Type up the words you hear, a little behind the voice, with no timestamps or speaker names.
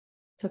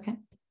It's okay.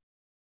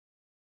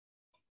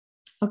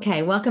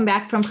 Okay, welcome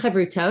back from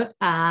Chavrutot.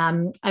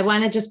 I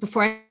want to just,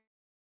 before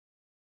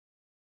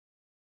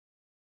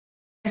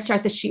I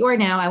start the shiur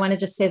now, I want to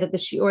just say that the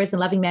shiur is in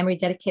loving memory,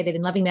 dedicated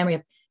in loving memory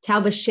of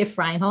Tauba Schiff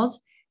Reinhold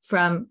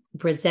from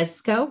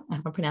Brzesko, I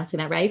hope I'm pronouncing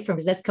that right, from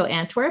Brzesko,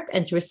 Antwerp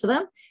and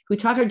Jerusalem, who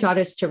taught her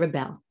daughters to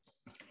rebel.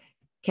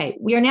 Okay,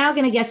 we are now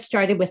going to get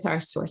started with our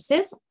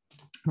sources.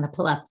 I'm going to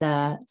pull up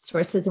the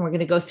sources and we're going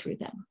to go through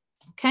them.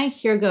 Okay,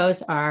 here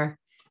goes our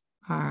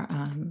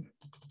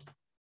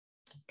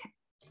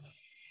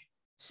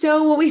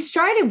So what we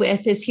started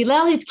with is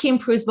Hillel hitkim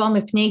pruzbal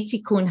mipnei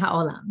Tikun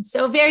Olam.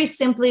 So very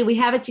simply, we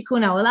have a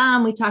Tikun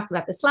Olam. We talked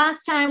about this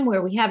last time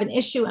where we have an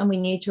issue and we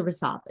need to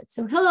resolve it.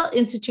 So Hillel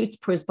institutes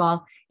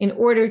pruzbal in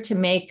order to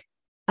make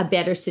a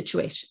better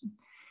situation.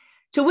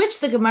 To which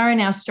the Gemara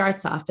now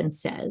starts off and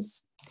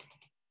says,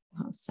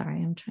 oh,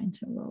 sorry, I'm trying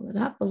to roll it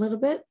up a little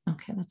bit.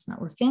 Okay, that's not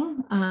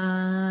working.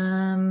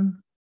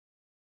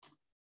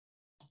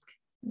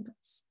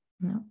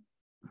 No.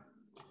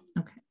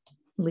 Okay,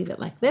 leave it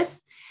like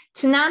this.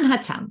 Tanan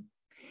hatam.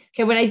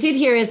 Okay, what I did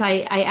here is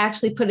I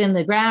actually put in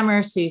the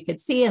grammar so you could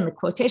see in the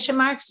quotation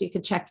marks so you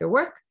could check your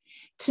work.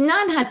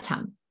 Tanan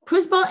hatam.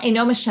 Pruzbal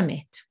eino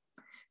meshamet.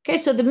 Okay,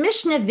 so the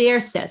Mishnah there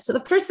says, so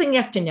the first thing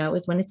you have to know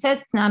is when it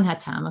says Tanan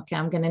hatam, okay,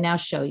 I'm going to now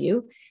show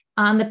you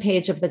on the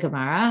page of the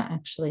Gemara.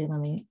 Actually,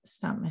 let me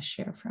stop my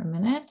share for a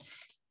minute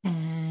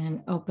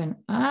and open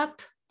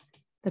up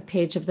the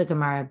page of the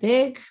Gemara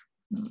big.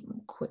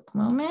 Quick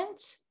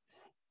moment.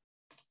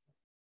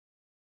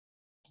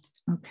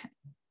 Okay.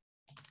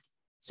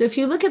 So if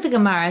you look at the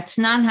Gemara,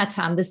 Tanan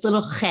Hatam, this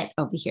little chet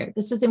over here,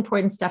 this is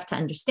important stuff to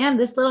understand.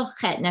 This little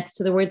chet next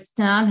to the words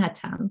Tanan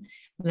Hatam,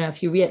 I don't know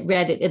if you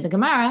read it in the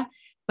Gemara,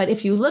 but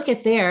if you look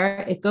at there,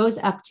 it goes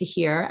up to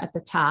here at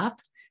the top.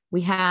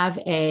 We have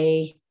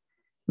a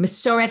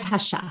Mesoret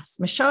Hashas.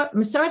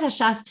 Mesoret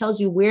Hashas tells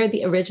you where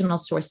the original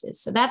source is.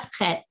 So that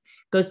chet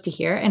goes to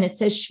here, and it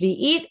says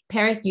Shvi'it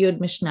Perek Yud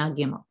Mishnah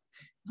Gimel.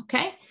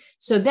 Okay?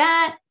 So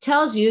that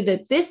tells you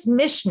that this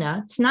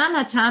Mishnah, Tanan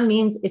Hatam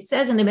means it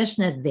says in the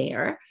Mishnah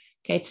there.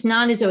 Okay,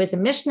 Tanan is always a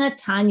Mishnah,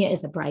 Tanya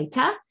is a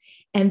Braita,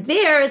 and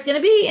there is going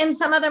to be in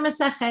some other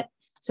Masechet.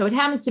 So it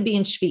happens to be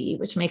in Shvi'i,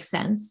 which makes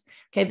sense.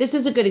 Okay, this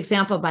is a good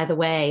example, by the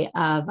way,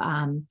 of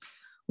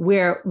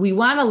where we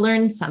want to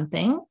learn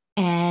something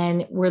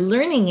and we're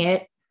learning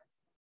it.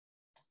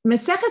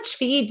 Masechet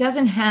Shvi'i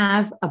doesn't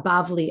have a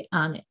Bavli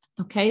on it.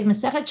 Okay,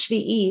 Masechet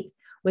Shvi'i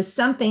was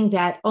something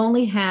that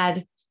only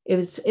had it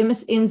was in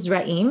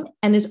Zra'im,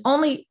 and there's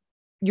only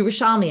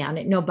Yerushalmi on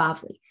it, no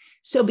Bavli.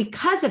 So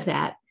because of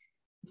that,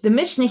 the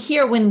Mishnah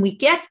here, when we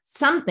get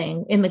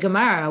something in the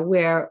Gemara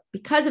where,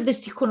 because of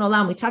this Tikun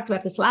Olam, we talked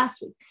about this last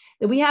week,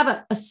 that we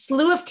have a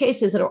slew of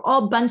cases that are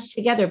all bunched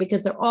together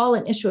because they're all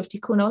an issue of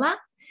Tikun Olam.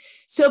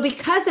 So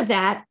because of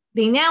that,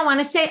 they now want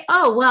to say,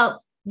 oh,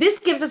 well, this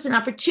gives us an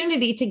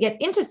opportunity to get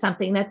into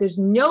something that there's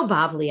no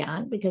Bavli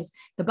on, because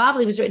the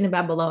Bavli was written in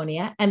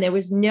Babylonia and there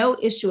was no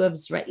issue of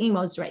Zra'im.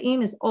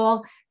 Zra'im is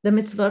all the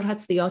mitzvot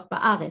hatzliot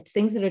ba'aretz,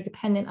 things that are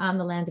dependent on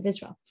the land of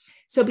Israel.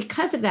 So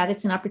because of that,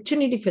 it's an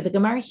opportunity for the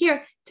Gemara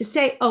here to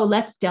say, oh,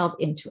 let's delve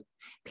into it.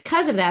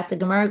 Because of that, the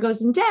Gemara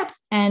goes in depth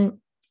and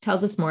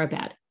tells us more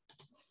about it.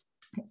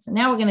 Okay, so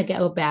now we're going to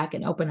go back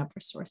and open up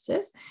our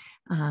sources.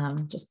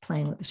 Just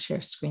playing with the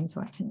share screen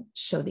so I can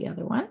show the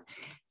other one.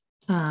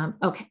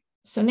 Okay.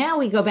 So now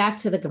we go back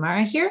to the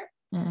Gemara here.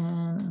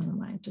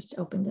 And I just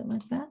opened it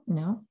like that.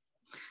 No,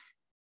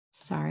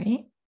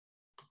 sorry.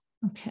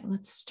 Okay,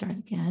 let's start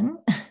again.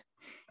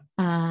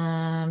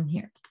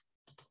 Here,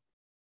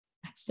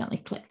 accidentally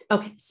clicked.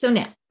 Okay, so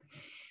now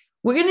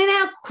we're going to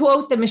now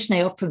quote the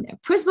Mishnayot from there.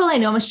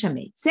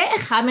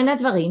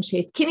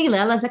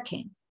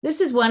 This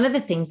is one of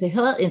the things that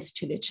Hillel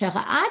instituted.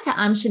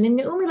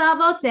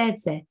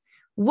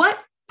 What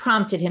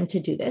prompted him to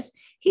do this?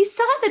 He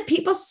saw that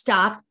people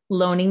stopped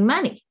loaning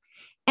money.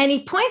 And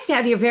he points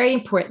out here very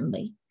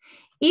importantly,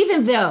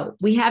 even though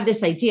we have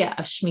this idea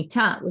of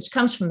Shemitah, which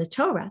comes from the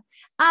Torah,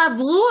 right?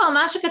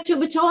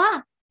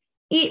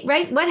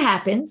 What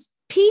happens?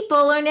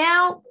 People are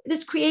now,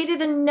 this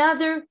created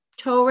another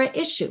Torah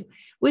issue,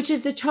 which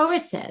is the Torah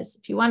says,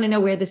 if you want to know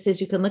where this is,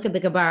 you can look at the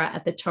Gemara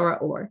at the Torah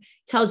or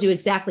tells you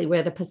exactly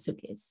where the pasuk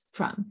is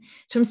from.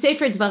 It's from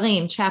Sefer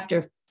Dvarim,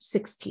 chapter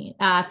 15.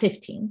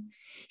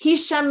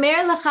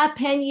 Hishamer lecha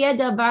pen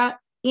yedavar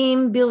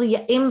im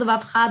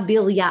levavcha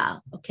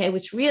bilyal. Okay,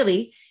 which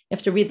really, you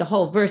have to read the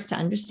whole verse to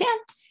understand.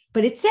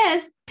 But it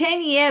says,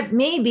 pen yeh,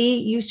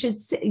 maybe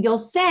you'll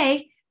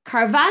say,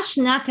 karva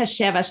shnata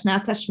sheva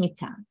shnata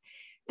shmita.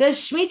 The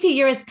Shemitah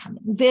year is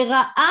coming.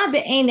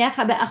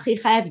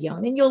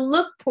 And you'll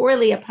look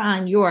poorly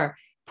upon your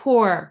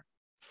poor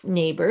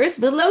neighbors.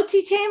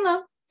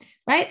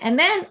 Right? And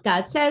then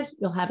God says,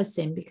 you'll have a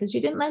sin because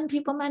you didn't lend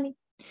people money.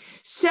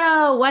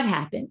 So what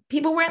happened?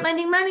 People weren't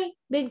lending money.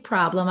 Big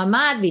problem.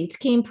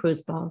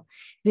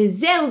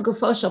 This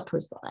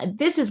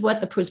is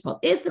what the pruzbal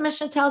is, the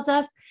Mishnah tells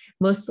us.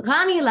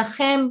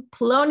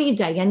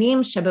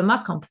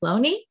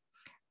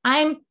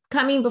 I'm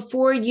coming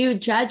before you,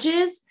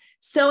 judges,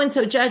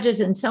 so-and-so judges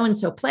in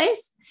so-and-so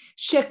place.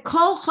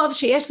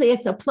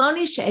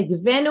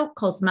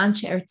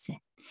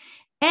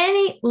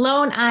 Any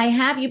loan I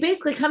have, you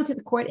basically come to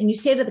the court and you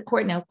say to the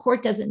court, now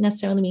court doesn't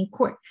necessarily mean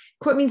court.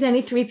 Court means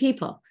any three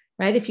people,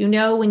 right? If you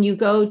know, when you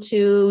go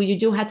to, you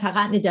do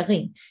hatarat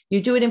nedarim,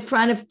 you do it in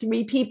front of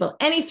three people,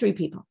 any three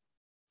people.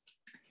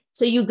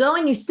 So you go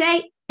and you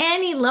say,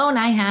 any loan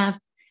I have,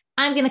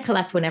 I'm going to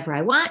collect whenever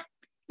I want.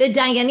 The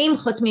dayanim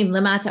chotmim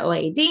lamata o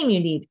edim, you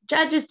need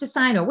judges to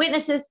sign or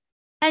witnesses,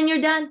 and you're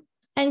done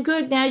and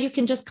good. Now you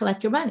can just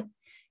collect your money.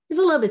 It's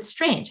a little bit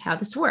strange how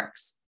this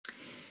works.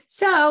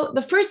 So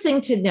the first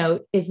thing to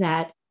note is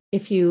that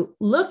if you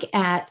look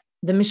at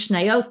the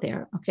Mishnayot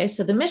there, okay,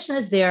 so the Mishnah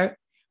is their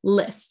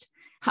list.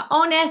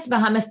 Ha'ones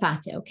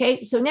v'hamefate,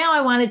 okay? So now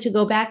I wanted to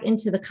go back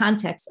into the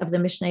context of the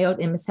Mishnayot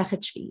in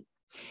Masechet Shvi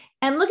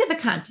and look at the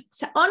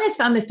context. Ha'ones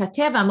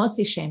v'hamefate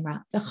v'amotzi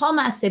shemra v'chol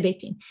ma'aseh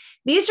beitin.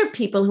 These are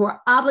people who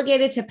are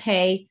obligated to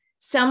pay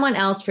someone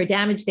else for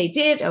damage they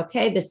did,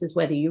 okay? This is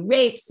whether you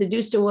raped,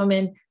 seduced a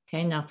woman,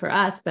 okay, not for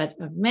us, but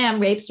a man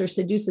rapes or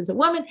seduces a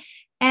woman,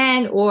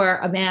 and or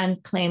a man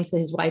claims that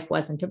his wife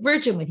wasn't a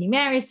virgin when he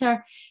marries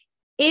her.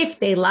 If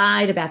they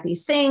lied about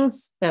these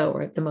things,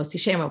 or the Motzi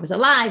Shemra was a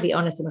lie, the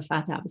Ones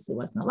V'hamefate obviously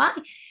wasn't a lie,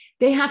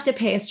 they have to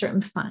pay a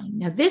certain fine.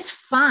 Now, this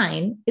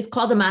fine is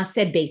called a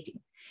Maaseh Beitin.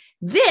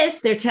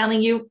 This, they're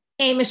telling you,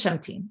 a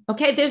Mishamtin,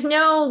 okay? There's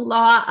no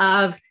law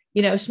of,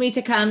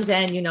 Shemitah comes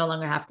and you no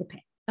longer have to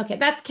pay. Okay,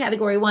 that's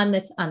category one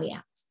that's on the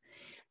outs.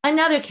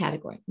 Another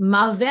category,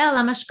 Malvel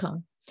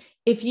Amashkon.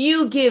 If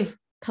you give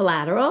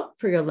collateral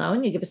for your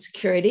loan, you give a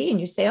security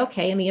and you say,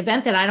 okay, in the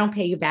event that I don't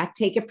pay you back,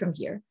 take it from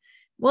here.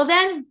 Well,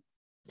 then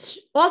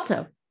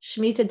also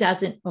Shemitah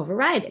doesn't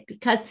override it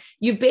because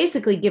you've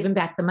basically given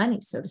back the money,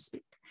 so to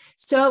speak.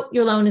 So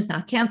your loan is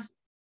not canceled.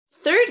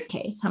 Third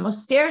case,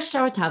 hamoster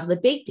sharatav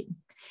lebeitin.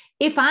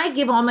 If I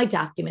give all my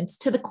documents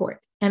to the court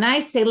and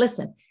I say,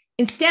 listen,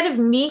 instead of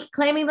me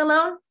claiming the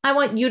loan, I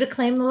want you to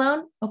claim the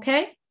loan,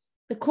 okay?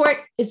 The court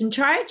is in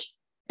charge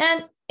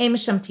and a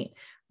mishamtin.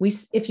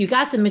 If you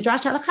got to the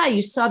Midrash Halakha,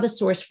 you saw the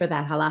source for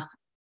that halacha.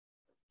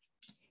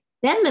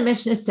 Then the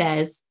Mishnah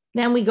says,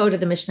 then we go to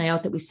the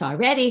Mishnayot that we saw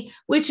already,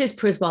 which is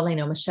Pruzbal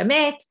Leino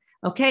Meshamet,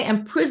 okay?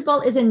 And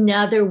Pruzbal is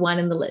another one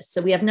in the list.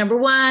 So we have number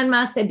one,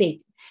 Maaseh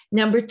Beitin.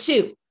 Number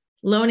two,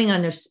 loaning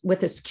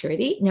with a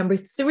security. Number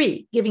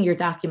three, giving your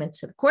documents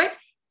to the court.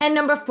 And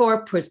number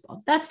four,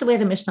 Pruzbal. That's the way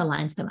the Mishnah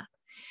lines them up.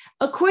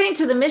 According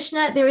to the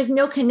Mishnah, there is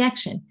no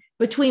connection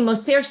between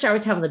Moser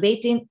Sharatav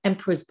Lebeitin and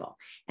Pruzbal.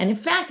 And in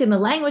fact, in the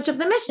language of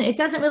the Mishnah, it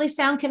doesn't really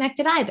sound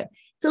connected either.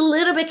 It's a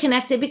little bit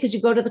connected because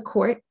you go to the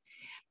court.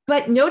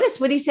 But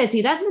notice what he says.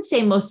 He doesn't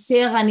say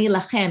Moser ani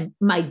lachem,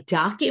 my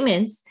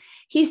documents.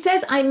 He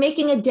says, I'm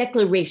making a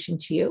declaration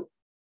to you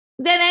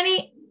that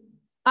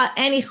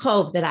any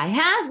chov that I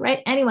have,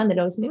 right? Anyone that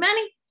owes me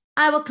money,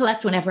 I will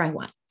collect whenever I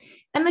want.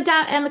 And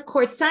the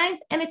court signs,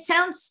 and it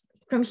sounds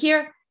from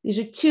here, these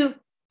are two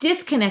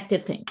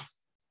disconnected things,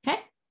 okay?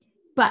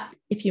 But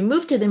if you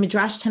move to the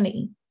Midrash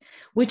Tanaim,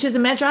 which is a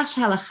Midrash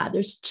Halakha,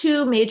 there's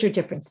two major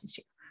differences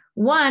here.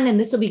 One, and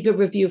this will be good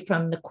review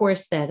from the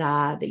course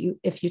that you,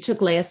 if you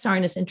took Leah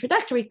Sarna's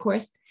introductory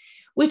course,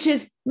 which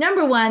is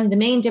number one, the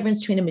main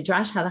difference between a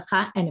Midrash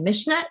Halakha and a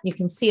Mishnah. You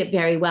can see it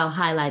very well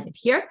highlighted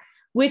here,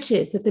 which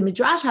is that the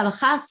Midrash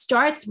Halakha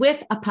starts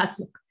with a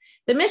pasuk.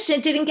 The Mishnah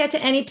didn't get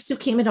to any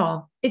psukim at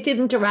all. It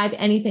didn't derive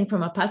anything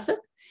from a pasuk.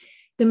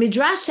 The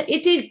Midrash,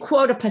 it did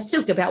quote a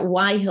pasuk about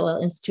why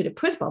Hillel instituted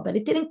Pruzbal, but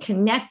it didn't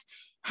connect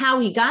how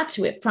he got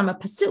to it from a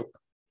pasuk.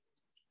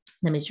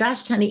 The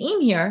Midrash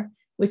Tanaim here,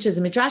 which is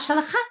a Midrash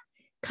Halakha,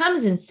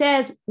 comes and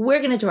says, we're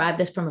going to derive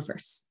this from a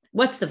verse.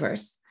 What's the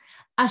verse?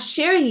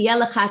 Asher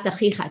yelachat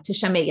achicha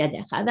tishamei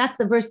yadecha. That's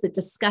the verse that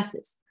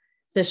discusses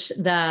the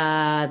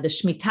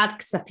shmitat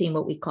ksafim,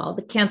 what we call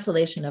the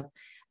cancellation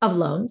of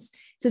loans.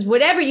 It says,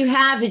 whatever you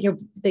have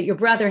that your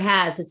brother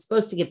has that's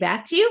supposed to get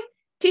back to you,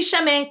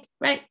 tishamei,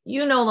 right?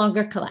 You no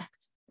longer collect.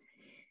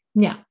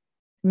 Now,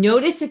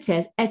 notice it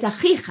says, et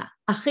achicha.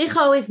 Achicha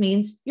always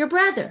means your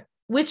brother,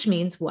 which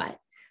means what?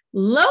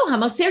 Lo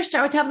hamoser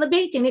sharatav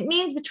lebeitin. It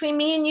means between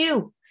me and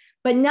you,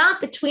 but not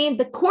between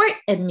the court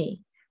and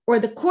me or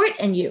the court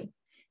and you.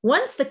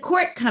 Once the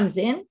court comes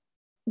in,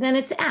 then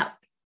it's out.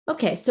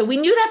 Okay, so we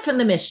knew that from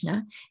the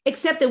Mishnah,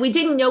 except that we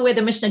didn't know where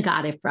the Mishnah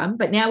got it from,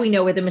 but now we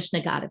know where the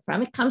Mishnah got it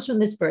from. It comes from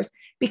this verse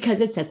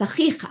because it says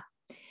achicha.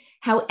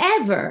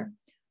 However,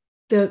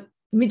 the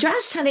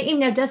Midrash Tanaim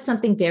now does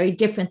something very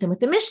different than what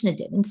the Mishnah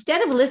did.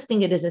 Instead of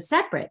listing it as a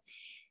separate,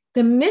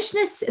 the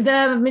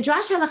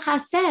Midrash Halakha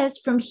says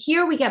from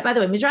here we get, by the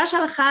way, Midrash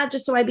Halakha,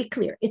 just so I be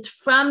clear, it's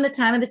from the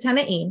time of the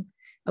Tanaim,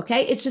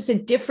 okay? It's just a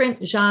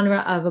different genre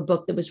of a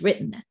book that was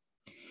written then.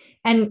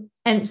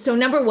 And so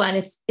number one,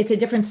 it's a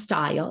different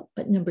style,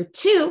 but number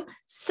two,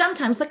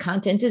 sometimes the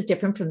content is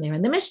different from there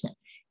in the Mishnah.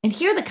 And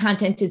here the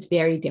content is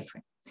very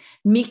different.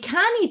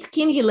 Mikan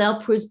Yitzkin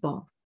Hillel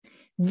Pruzbal.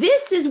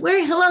 This is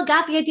where Hillel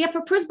got the idea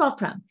for Pruzbal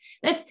from.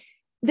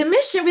 The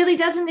Mishnah really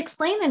doesn't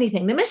explain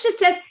anything. The Mishnah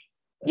says,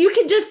 you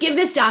can just give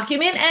this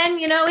document and,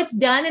 it's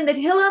done. And that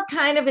Hillel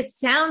it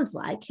sounds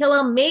like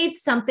Hillel made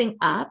something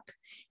up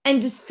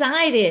and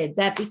decided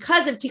that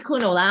because of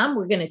Tikun Olam,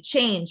 we're going to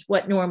change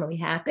what normally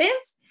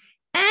happens.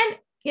 And,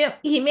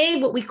 he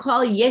made what we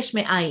call yesh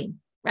me'ayin,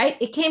 right?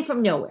 It came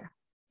from nowhere.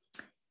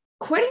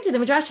 According to the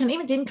Midrash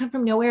Tanaim, it didn't come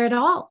from nowhere at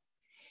all.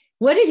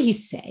 What did he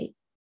say?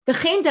 He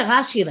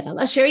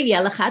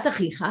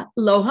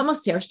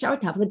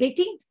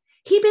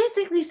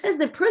basically says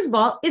that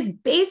Prusbal is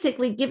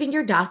basically giving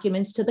your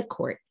documents to the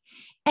court.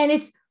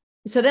 And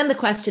so then the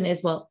question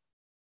is, well,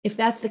 if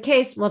that's the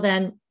case, well,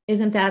 then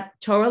isn't that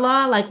Torah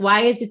law? Like,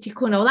 why is it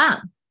Tikun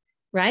Olam,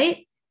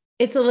 right?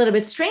 It's a little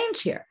bit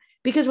strange here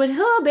because what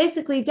Hillel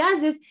basically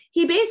does is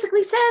he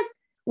basically says,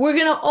 we're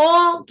going to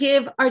all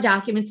give our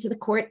documents to the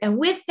court. And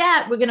with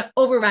that, we're going to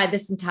override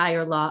this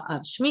entire law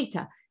of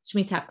Shemitah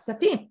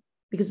Ksafim,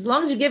 because as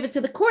long as you give it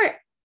to the court,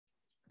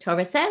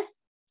 Torah says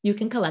you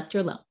can collect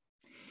your loan.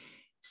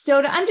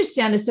 So to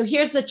understand this, so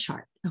here's the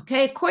chart,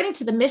 okay? According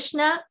to the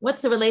Mishnah,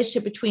 what's the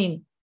relationship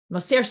between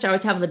Moser Shtar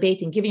Tav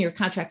Lebeit and giving your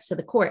contracts to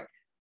the court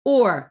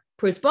or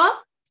Prusbal?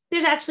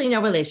 There's actually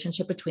no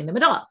relationship between them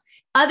at all,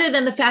 other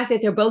than the fact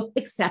that they're both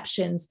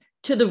exceptions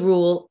to the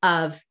rule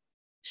of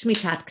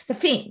Shmitat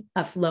Ksafim,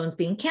 of loans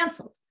being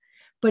canceled.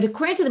 But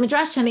according to the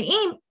Midrash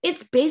Tanaim,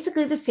 it's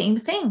basically the same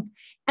thing.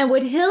 And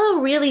what Hillel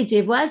really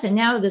did was, and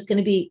now there's going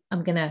to be,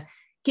 I'm going to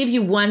give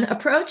you one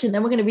approach, and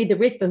then we're going to read the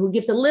Ritva, who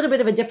gives a little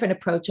bit of a different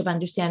approach of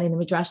understanding the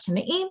Midrash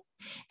Tanaim.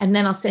 And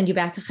then I'll send you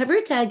back to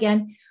Chavruta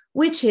again,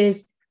 which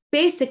is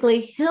basically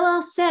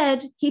Hillel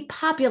said he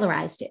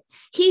popularized it.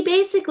 He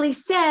basically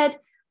said,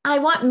 I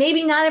want,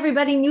 maybe not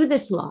everybody knew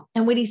this law.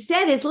 And what he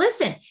said is,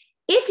 listen,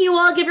 if you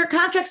all give your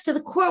contracts to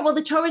the court, well,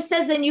 the Torah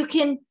says then you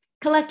can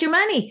collect your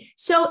money.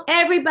 So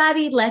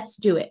everybody, let's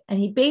do it. And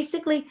he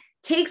basically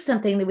takes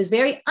something that was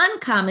very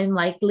uncommon,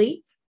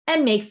 likely,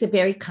 and makes it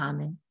very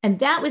common. And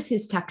that was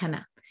his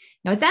takana.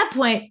 Now, at that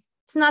point,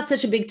 it's not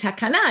such a big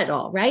takana at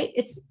all, right?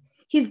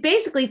 He's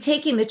basically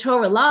taking the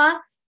Torah law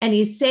and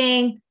he's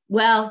saying,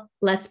 well,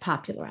 let's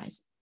popularize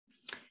it.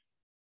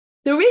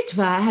 The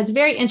Ritva has a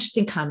very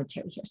interesting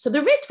commentary here. So the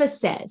Ritva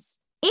says,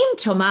 Im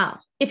Tomar,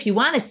 if you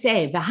want to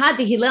say,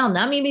 V'hadi Hillel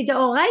nami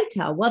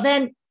midoraita, well,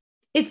 then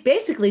it's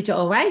basically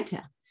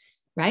Doraita,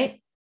 right?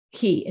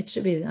 It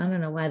should be, I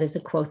don't know why there's a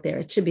quote there.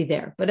 It should be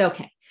there, but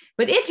okay.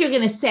 But if you're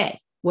going to say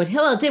what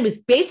Hillel did was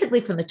basically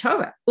from the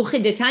Torah,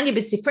 Uchidetanya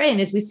b'sifrei, and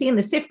as we see in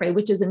the Sifrei,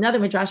 which is another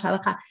Midrash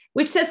Halakha,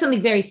 which says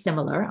something very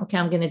similar. Okay,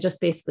 I'm going to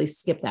just basically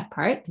skip that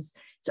part because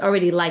it's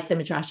already like the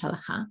Midrash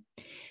Halakha.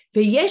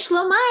 V'yesh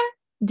lomar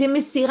de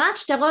mesirat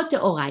shtarot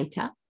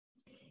deoraita,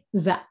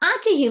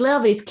 v'ati Hillel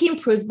v'itkim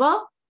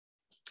prusbal.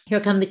 Here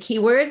come the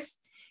keywords.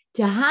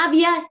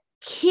 Tahavya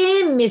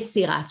kim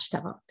mesirat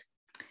shtarot.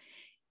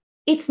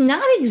 It's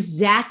not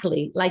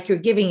exactly like you're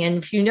giving, and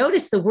if you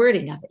notice the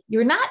wording of it,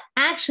 you're not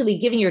actually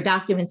giving your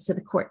documents to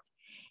the court.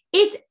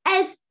 It's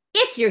as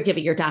if you're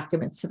giving your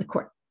documents to the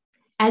court.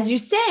 As you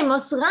say,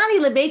 Mosrani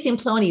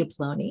lebeitim ploni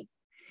uploni,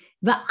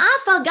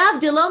 va'af al gav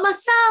de lo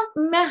masal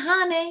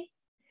mehane.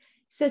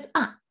 Says,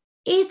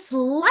 it's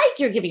like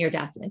you're giving your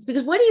documents,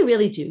 because what do you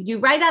really do? You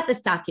write out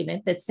this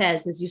document that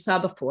says, as you saw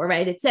before,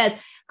 right? It says,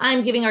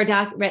 I'm giving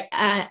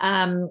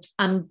I'm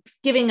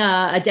giving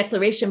a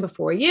declaration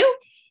before you,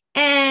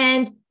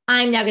 and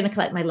I'm now going to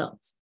collect my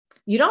loans.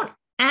 You don't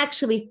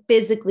actually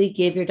physically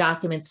give your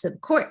documents to the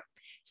court.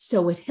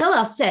 So what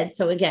Hillel said,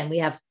 so again, we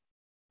have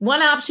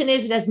one option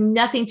is it has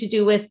nothing to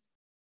do with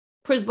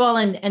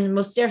Prusbal and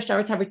Moser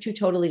Shtar Tav are two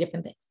totally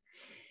different things.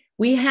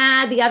 We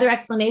had the other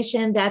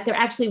explanation that they're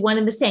actually one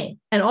and the same.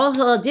 And all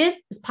Hillel did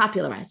is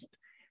popularize it.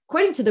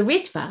 According to the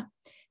Ritva,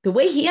 the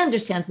way he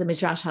understands the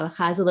Midrash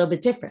Halakha is a little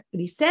bit different.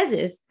 What he says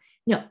is,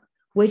 no,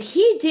 what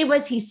he did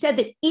was he said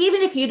that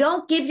even if you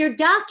don't give your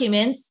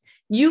documents,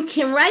 you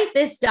can write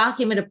this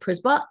document of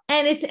Prusbal,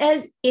 and it's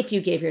as if you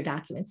gave your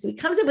documents. So he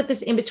comes up with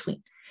this in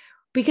between,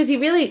 because he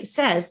really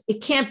says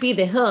it can't be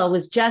the Hillel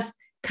was just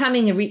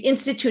coming and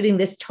reinstituting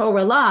this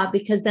Torah law,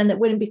 because then it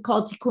wouldn't be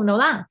called Tikun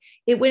Olam.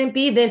 It wouldn't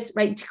be this,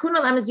 right? Tikun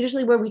Olam is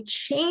usually where we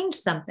change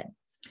something.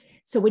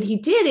 So what he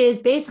did is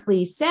basically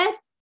he said,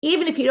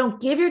 even if you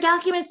don't give your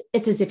documents,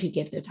 it's as if you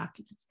give their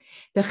documents.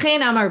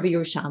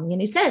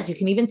 And he says, you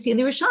can even see in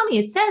the Yerushalmi,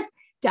 it says,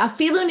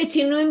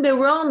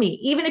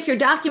 even if your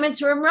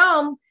documents are in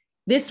Rome,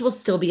 this will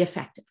still be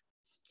effective.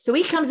 So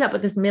he comes up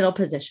with this middle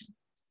position.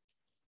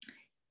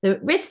 The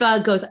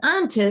Ritva goes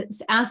on to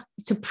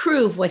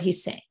prove what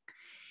he's saying.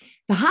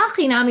 He says,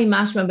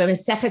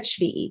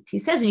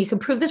 and you can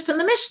prove this from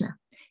the Mishnah.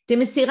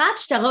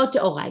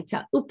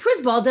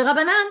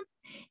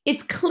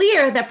 It's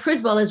clear that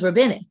Prusbal is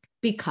rabbinic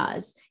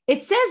because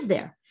it says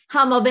there,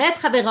 and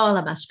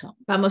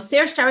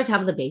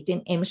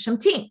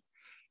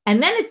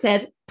then it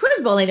said,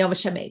 Prusbal ain't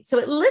Mashamed. So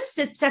it lists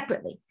it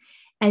separately.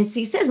 And so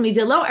he says,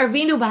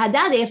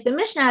 if the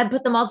Mishnah had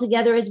put them all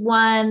together as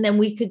one, then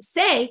we could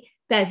say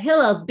that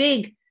Hillel's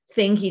big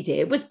thing he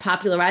did was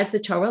popularize the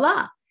Torah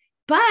law.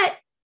 But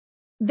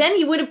then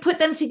he would have put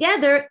them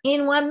together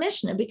in one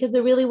Mishnah because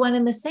they're really one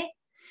and the same.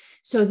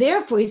 So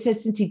therefore, he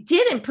says, since he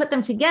didn't put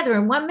them together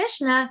in one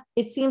Mishnah,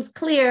 it seems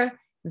clear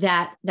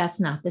that that's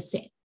not the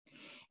same.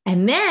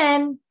 And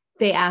then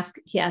he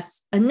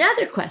asks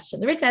another question.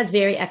 The Ritva has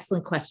very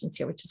excellent questions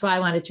here, which is why I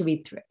wanted to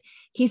read through it.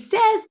 He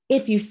says,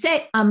 if you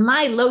say,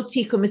 Amai lo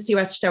tiku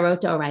mesirat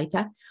shtarot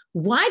oraita,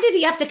 why did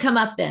he have to come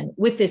up then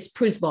with this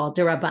pruzbal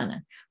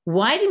derabbanan?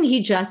 Why didn't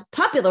he just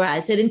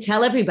popularize it and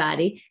tell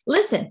everybody,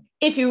 listen,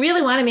 if you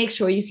really want to make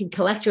sure you can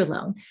collect your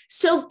loan,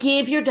 so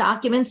give your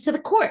documents to the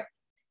court.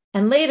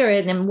 And later,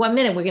 in 1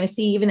 minute, we're going to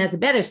see even as a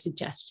better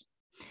suggestion.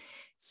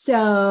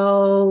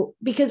 So,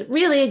 because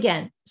really,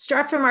 again,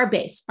 start from our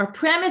base. Our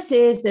premise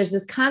is there's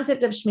this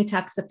concept of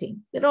shmita ksafim,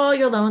 that all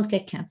your loans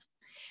get canceled.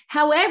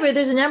 However,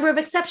 there's a number of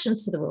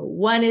exceptions to the rule.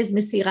 One is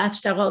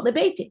mesirat shtarot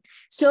lebeitin.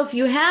 So if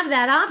you have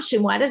that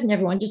option, why doesn't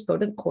everyone just go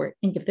to the court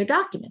and give their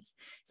documents?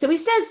 So he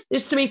says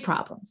there's 3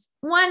 problems.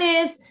 One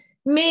is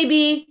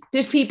maybe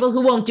there's people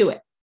who won't do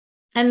it.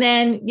 And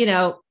then,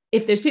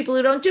 if there's people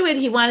who don't do it,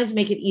 he wanted to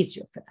make it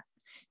easier for them.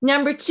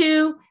 Number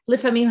 2,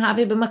 lifamim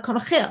havi b'makom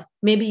achil.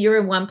 Maybe you're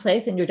in one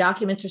place and your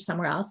documents are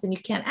somewhere else and you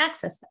can't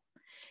access them.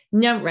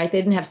 No, right? They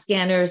didn't have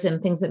scanners and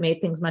things that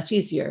made things much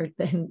easier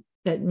than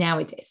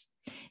nowadays.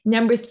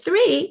 Number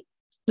 3,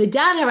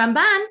 l'dad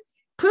haRamban,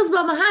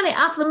 pruzbal mahane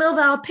af lemil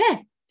v'al peh.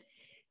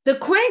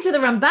 According to the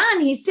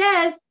Ramban, he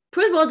says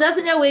pruzbal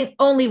doesn't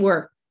only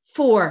work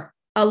for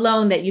a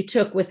loan that you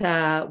took with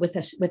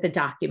a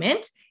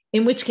document,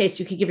 in which case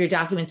you could give your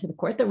document to the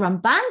court. The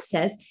Ramban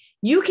says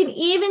you can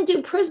even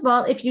do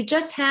pruzbal if you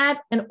just had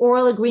an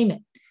oral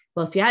agreement.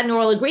 Well, if you had an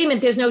oral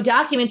agreement, there's no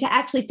document to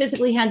actually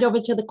physically hand over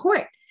to the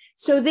court.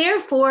 So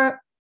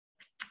therefore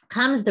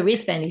comes the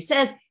Ritva, and he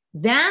says,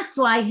 that's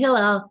why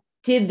Hillel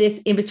did this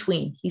in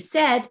between. He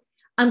said,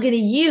 I'm going to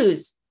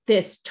use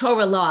this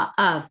Torah law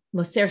of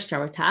Moser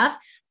Shtarotav.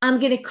 I'm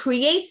going to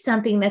create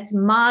something that's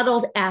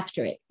modeled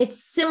after it.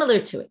 It's similar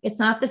to it. It's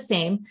not the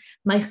same.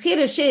 My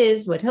chiddush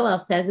is, what Hillel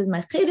says is,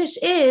 my chiddush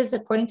is,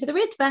 according to the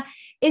Ritva,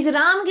 is that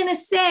I'm going to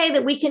say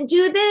that we can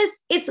do this.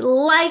 It's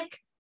like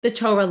the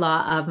Torah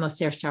law of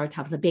Moser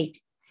Shtarotav lebeit.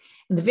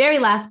 And the very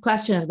last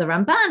question of the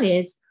Ramban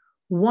is,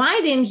 why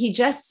didn't he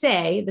just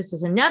say, this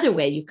is another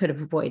way you could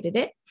have avoided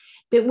it,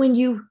 that when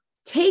you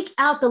take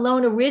out the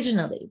loan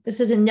originally, this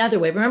is another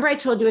way. Remember I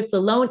told you if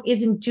the loan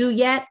isn't due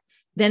yet,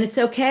 then it's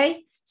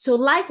okay. So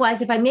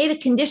likewise, if I made a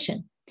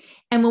condition,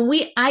 and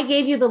when I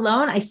gave you the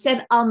loan, I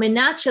said, al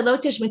menat shelo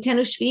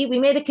tishmitenu shvi, we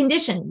made a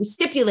condition, we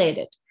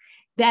stipulated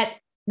that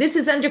this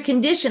is under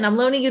condition. I'm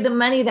loaning you the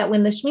money that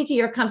when the Shemitah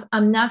year comes,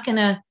 I'm not going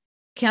to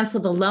cancel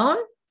the loan.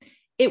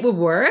 It would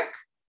work.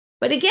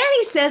 But again,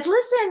 he says,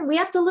 listen, we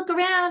have to look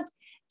around.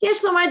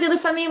 People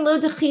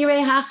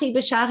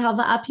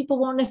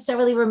won't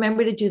necessarily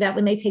remember to do that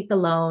when they take the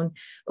loan.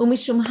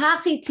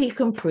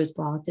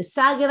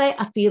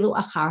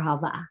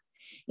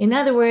 In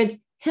other words,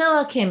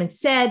 Hillel came and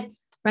said,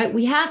 right,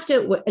 we have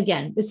to,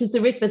 again, this is the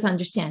Ritva's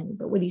understanding,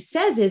 but what he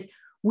says is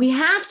we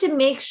have to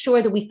make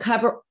sure that we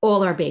cover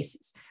all our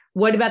bases.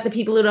 What about the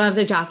people who don't have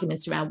their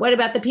documents around? What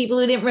about the people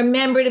who didn't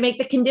remember to make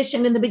the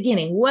condition in the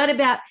beginning? What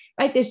about,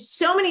 right, there's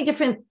so many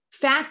different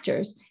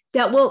factors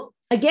that will,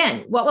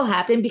 again, what will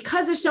happen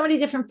because there's so many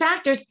different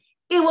factors,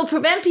 it will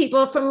prevent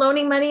people from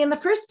loaning money in the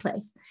first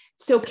place.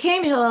 So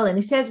came Hillel and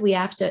he says, we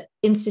have to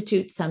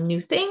institute some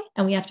new thing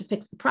and we have to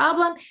fix the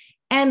problem.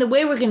 And the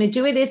way we're going to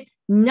do it is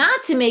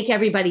not to make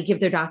everybody give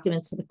their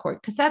documents to the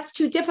court because that's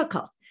too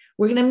difficult.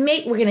 We're going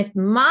to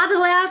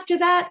model after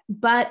that,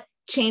 but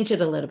change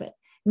it a little bit.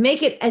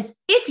 Make it as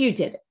if you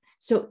did it.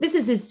 So this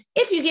is as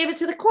if you gave it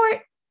to the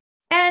court,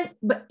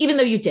 but even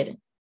though you didn't.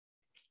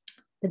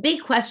 The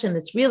big question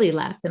that's really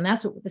left, and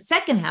that's what the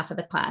second half of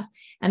the class,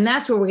 and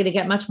that's where we're going to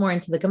get much more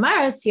into the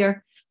Gemaras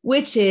here,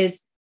 which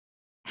is,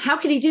 how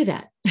could he do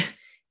that?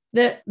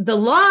 The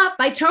law,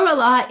 by Torah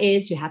law,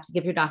 is you have to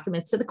give your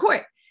documents to the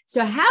court.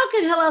 So how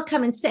could Hillel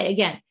come and say,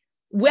 again,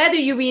 whether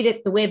you read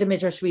it the way the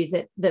Midrash reads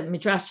it, the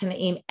Midrash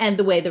Tanaim, and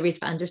the way the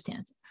Ritva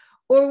understands it,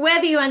 or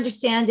whether you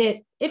understand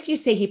it, if you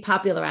say he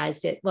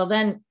popularized it, well,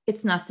 then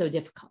it's not so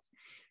difficult.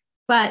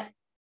 But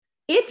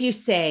if you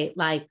say,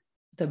 like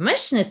the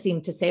Mishnah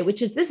seemed to say,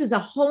 which is this is a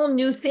whole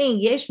new thing,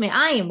 yesh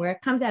me'ayim, where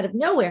it comes out of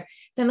nowhere,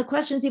 then the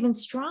question's even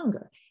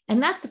stronger.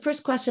 And that's the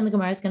first question the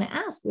Gemara is going to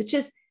ask, which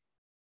is,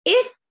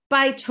 if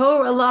by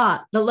Torah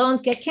law the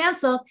loans get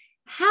canceled,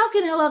 how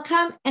can Hillel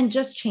come and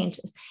just change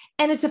this?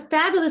 And it's a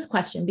fabulous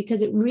question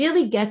because it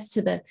really gets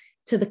to the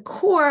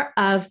core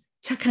of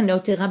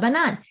Takanot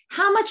Rabbanan.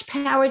 How much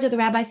power do the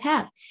rabbis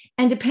have?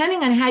 And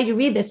depending on how you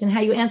read this and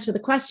how you answer the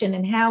question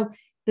and how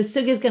the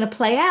sugya is going to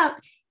play out,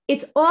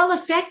 it's all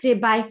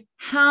affected by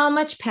how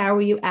much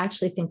power you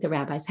actually think the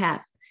rabbis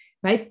have,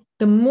 right?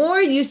 The more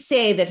you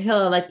say that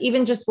Hillel, like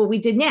even just what we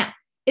did now,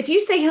 if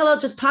you say Hillel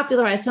just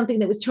popularized something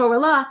that was Torah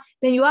law,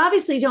 then you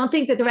obviously don't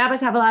think that the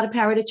rabbis have a lot of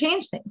power to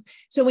change things.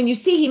 So when you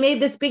see he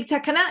made this big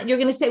takana, you're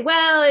going to say,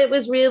 well, it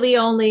was really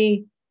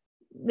only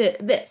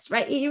this,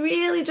 right? He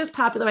really just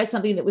popularized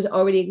something that was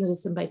already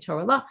existing by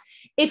Torah law.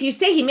 If you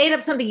say he made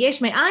up something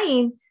yesh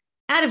me'ayin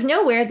out of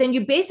nowhere, then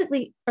you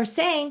basically are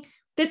saying,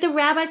 that the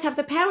rabbis have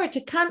the power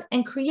to come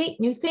and create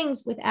new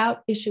things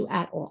without issue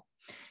at all.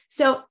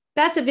 So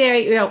that's a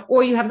very,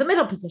 or you have the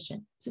middle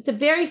position. So it's a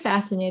very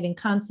fascinating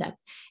concept.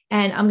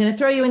 And I'm going to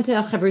throw you into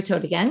El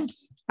Chavrutot again.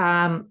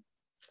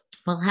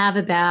 We'll have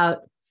about,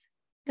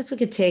 I guess we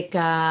could take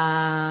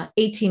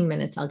 18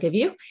 minutes, I'll give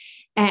you,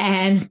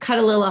 and cut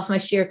a little off my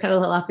shir, cut a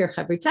little off your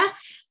Chavruta.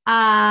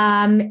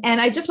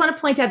 And I just want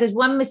to point out there's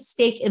one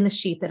mistake in the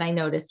sheet that I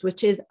noticed,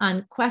 which is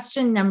on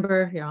question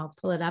number, here, I'll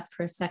pull it up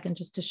for a second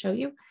just to show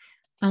you.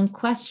 On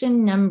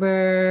question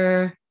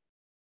number,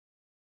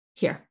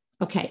 here.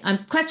 Okay,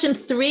 on question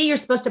 3, you're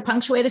supposed to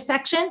punctuate a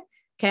section.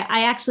 Okay,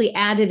 I actually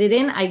added it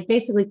in. I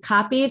basically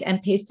copied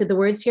and pasted the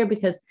words here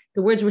because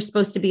the words were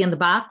supposed to be in the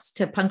box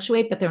to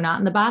punctuate, but they're not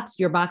in the box.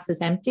 Your box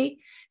is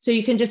empty. So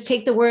you can just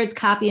take the words,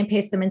 copy and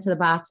paste them into the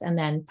box and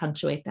then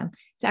punctuate them.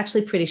 It's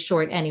actually pretty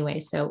short anyway.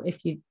 So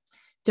if you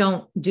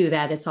don't do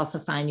that, it's also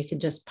fine. You can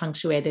just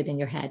punctuate it in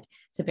your head.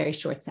 It's a very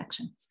short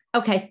section.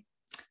 Okay,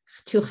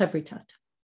 to Chavrutot.